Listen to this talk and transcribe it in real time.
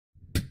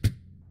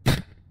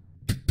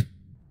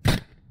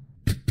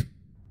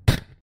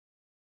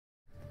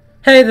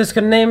Hey, this is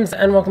Codenames,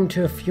 and welcome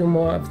to a few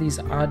more of these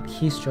odd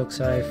keystrokes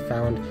that I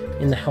found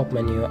in the help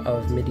menu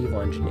of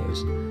Medieval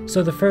Engineers.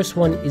 So the first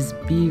one is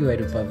B right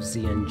above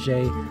Z and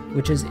J,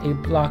 which is a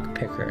block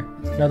picker.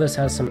 Now this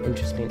has some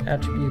interesting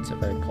attributes.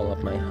 If I pull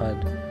up my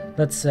HUD,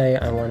 let's say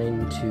I'm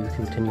wanting to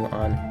continue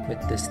on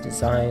with this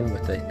design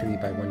with a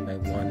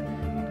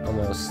 3x1x1,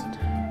 almost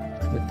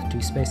with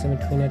 2 spaces in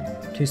between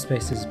it, 2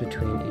 spaces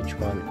between each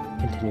one,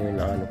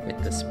 continuing on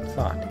with this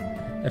plot.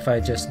 If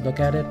I just look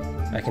at it,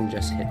 I can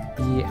just hit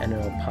B and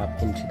it'll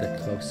pop into the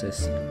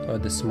closest or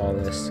the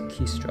smallest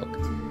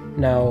keystroke.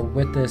 Now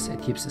with this, it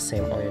keeps the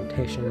same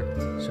orientation,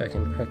 so I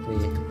can quickly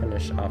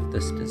finish off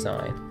this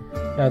design.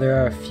 Now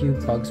there are a few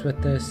bugs with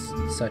this,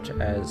 such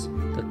as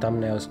the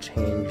thumbnails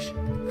change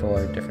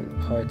for different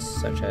parts,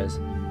 such as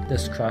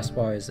this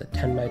crossbar is a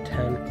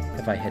 10x10.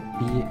 If I hit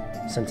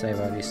B, since I've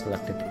already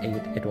selected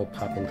 8, it will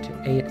pop into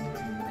 8,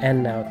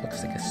 and now it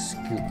looks like a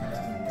scoop.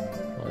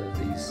 One of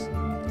these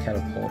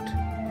catapult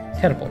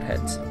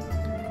heads.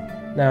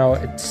 Now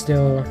it's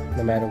still,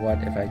 no matter what,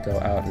 if I go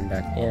out and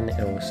back in,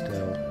 it will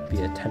still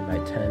be a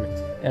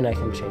 10x10, and I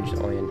can change the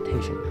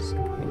orientations,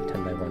 I mean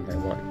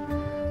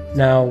 10x1x1.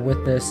 Now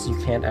with this, you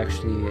can't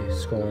actually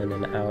scroll in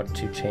and out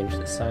to change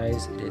the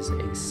size. It is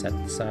a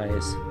set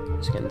size.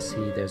 As you can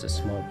see, there's a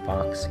small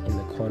box in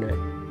the corner,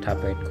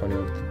 top right corner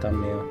of the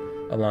thumbnail,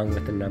 along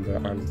with the number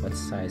on what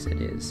size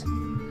it is.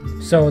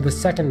 So the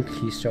second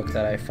keystroke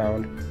that I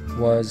found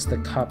was the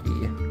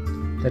copy.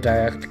 The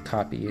direct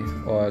copy,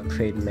 or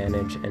create,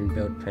 manage, and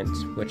build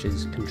prints, which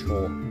is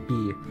Control B,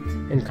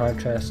 in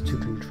contrast to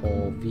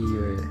Control V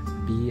or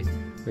B,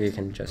 where you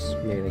can just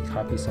merely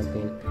copy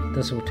something.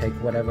 This will take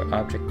whatever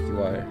object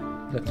you are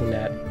looking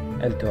at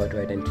and throw it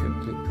right into a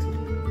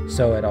blueprint.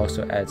 So it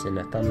also adds in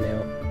a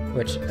thumbnail,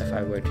 which if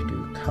I were to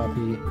do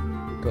copy,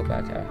 go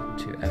back out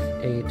to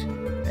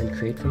F8, and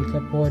create from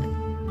clipboard,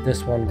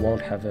 this one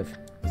won't have a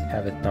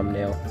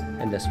thumbnail,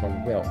 and this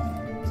one will.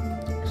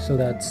 So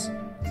that's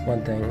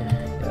one thing,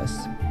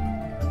 yes,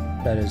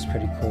 that is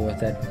pretty cool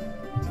with it.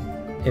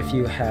 If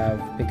you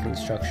have big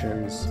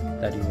constructions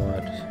that you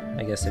want,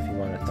 I guess if you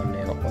want a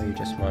thumbnail or you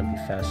just want to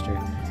be faster,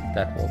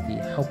 that will be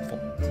helpful.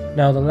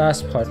 Now the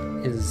last part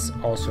is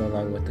also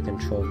along with the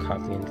control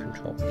copy and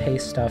control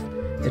paste stuff.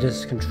 It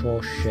is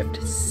Control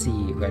Shift C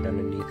right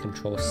underneath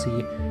Control C.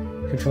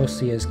 Control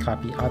C is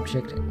copy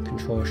object,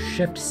 Control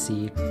Shift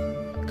C,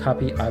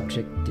 copy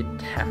object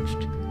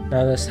detached.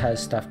 Now this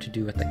has stuff to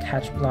do with the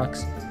catch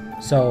blocks.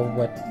 So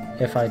what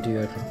if I do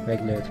a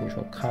regular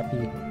control copy,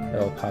 it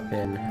will pop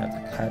in at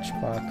the catch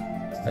block.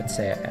 Let's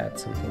say I add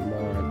something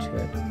more onto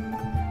it.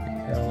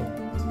 There we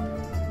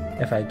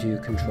go. If I do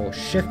Control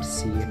Shift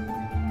C,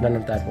 none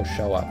of that will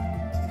show up.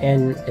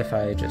 And if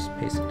I just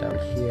paste it down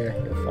here,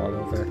 it'll fall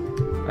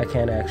over. I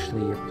can't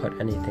actually put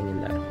anything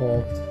in that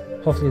hole.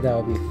 Hopefully that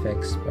will be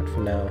fixed, but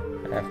for now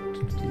I have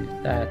to do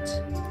that,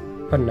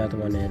 put another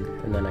one in,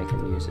 and then I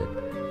can use it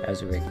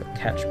as a regular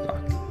catch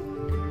block.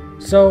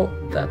 So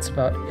that's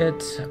about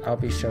it. I'll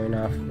be showing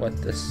off what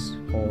this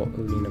whole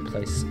arena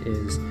place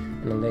is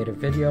in a later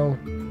video,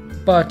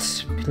 but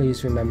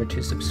please remember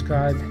to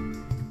subscribe,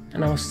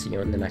 and I'll see you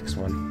in the next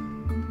one.